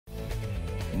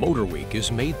MotorWeek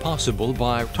is made possible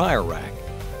by Tire Rack.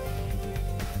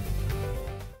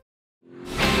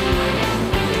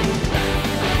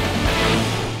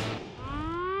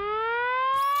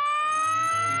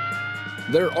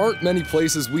 There aren't many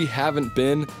places we haven't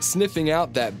been sniffing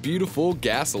out that beautiful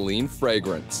gasoline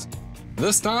fragrance.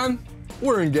 This time,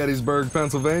 we're in Gettysburg,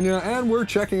 Pennsylvania, and we're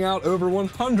checking out over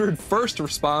 100 first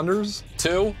responders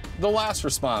to the last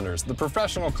responders. The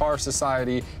Professional Car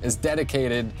Society is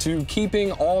dedicated to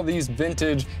keeping all these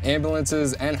vintage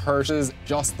ambulances and hearses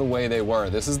just the way they were.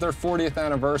 This is their 40th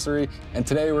anniversary, and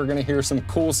today we're gonna hear some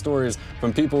cool stories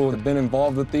from people who have been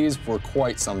involved with these for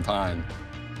quite some time.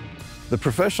 The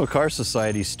Professional Car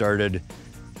Society started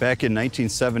back in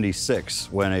 1976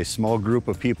 when a small group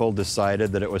of people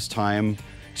decided that it was time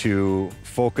to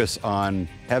focus on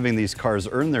having these cars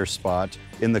earn their spot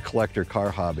in the collector car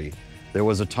hobby. There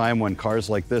was a time when cars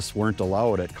like this weren't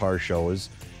allowed at car shows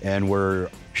and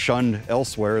were shunned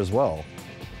elsewhere as well.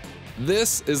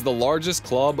 This is the largest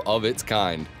club of its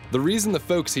kind. The reason the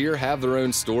folks here have their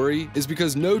own story is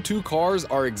because no two cars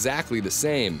are exactly the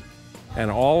same. And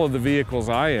all of the vehicles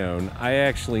I own, I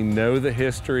actually know the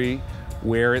history,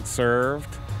 where it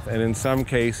served, and in some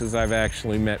cases I've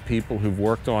actually met people who've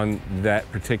worked on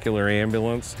that particular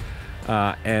ambulance,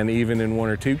 and even in one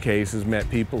or two cases met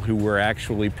people who were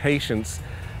actually patients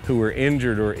who were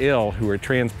injured or ill who were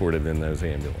transported in those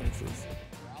ambulances.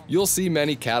 You'll see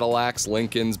many Cadillacs,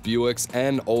 Lincolns, Buicks,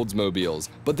 and Oldsmobiles,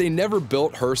 but they never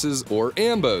built hearses or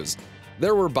ambos.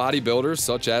 There were bodybuilders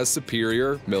such as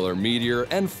Superior, Miller Meteor,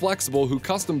 and Flexible who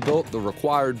custom-built the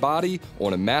required body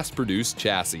on a mass-produced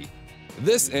chassis.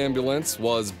 This ambulance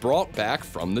was brought back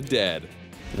from the dead.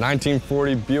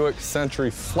 1940 Buick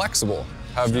Century Flexible.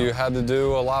 Have you had to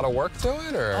do a lot of work to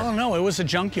it, or? Oh no, it was a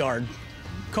junkyard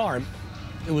car.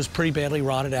 It was pretty badly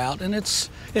rotted out, and it's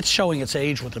showing its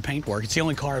age with the paintwork. It's the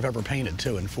only car I've ever painted,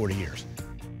 too, in 40 years.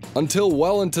 Until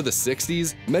well into the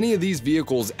 60s, many of these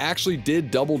vehicles actually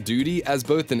did double duty as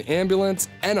both an ambulance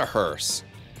and a hearse.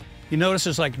 You notice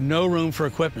there's like no room for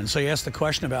equipment, so you ask the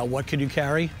question about what could you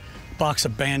carry? Box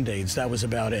of Band-Aids, that was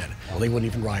about it. Well, they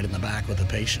wouldn't even ride in the back with the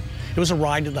patient. It was a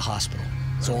ride to the hospital,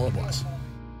 that's all it was.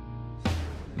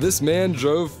 This man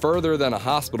drove further than a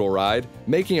hospital ride,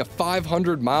 making a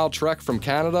 500-mile trek from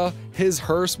Canada. His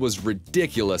hearse was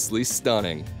ridiculously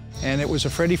stunning. And it was a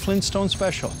Freddie Flintstone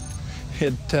special.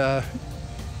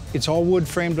 It's all wood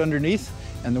framed underneath,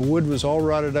 and the wood was all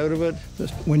rotted out of it. The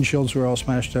windshields were all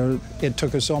smashed out. It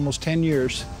took us almost 10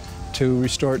 years to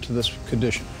restore it to this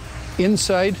condition.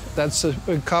 Inside, that's a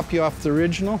copy off the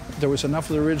original. There was enough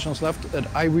of the originals left that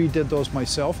I redid those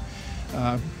myself.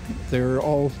 They're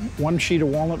all one sheet of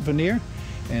walnut veneer,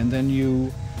 and then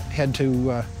you had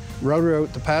to router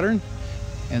out the pattern,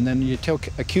 and then you took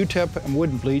a Q-tip and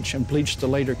wooden bleach and bleached the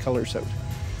lighter colors out.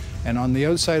 And on the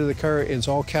outside of the car is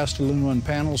all cast aluminum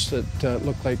panels that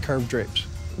look like carved drapes.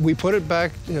 We put it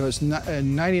back, it was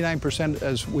 99%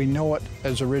 as we know it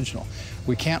as original.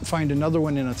 We can't find another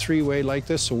one in a three-way like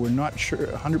this, so we're not sure,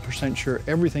 100% sure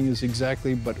everything is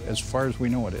exactly, but as far as we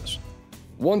know it is.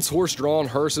 Once horse-drawn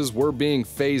hearses were being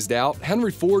phased out,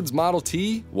 Henry Ford's Model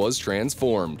T was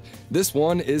transformed. This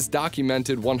one is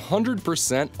documented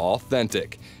 100%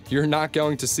 authentic. You're not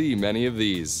going to see many of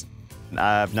these.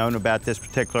 I've known about this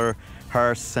particular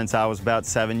hearse since I was about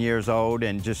 7 years old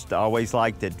and just always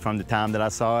liked it from the time that I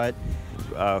saw it.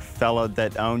 A fellow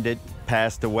that owned it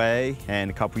passed away, and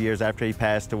a couple years after he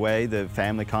passed away, the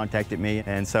family contacted me,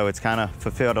 and so it's kind of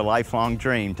fulfilled a lifelong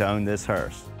dream to own this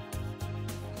hearse.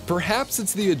 Perhaps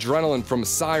it's the adrenaline from a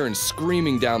siren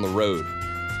screaming down the road,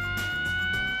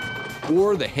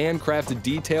 or the handcrafted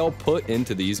detail put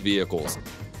into these vehicles.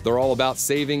 They're all about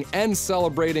saving and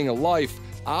celebrating a life.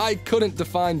 I couldn't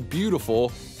define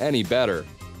beautiful any better.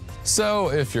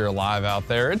 So if you're alive out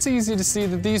there, it's easy to see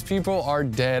that these people are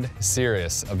dead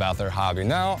serious about their hobby.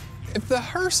 Now, if the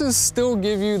hearses still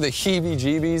give you the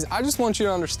heebie-jeebies, I just want you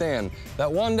to understand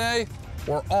that one day,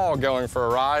 we're all going for a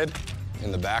ride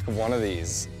in the back of one of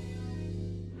these.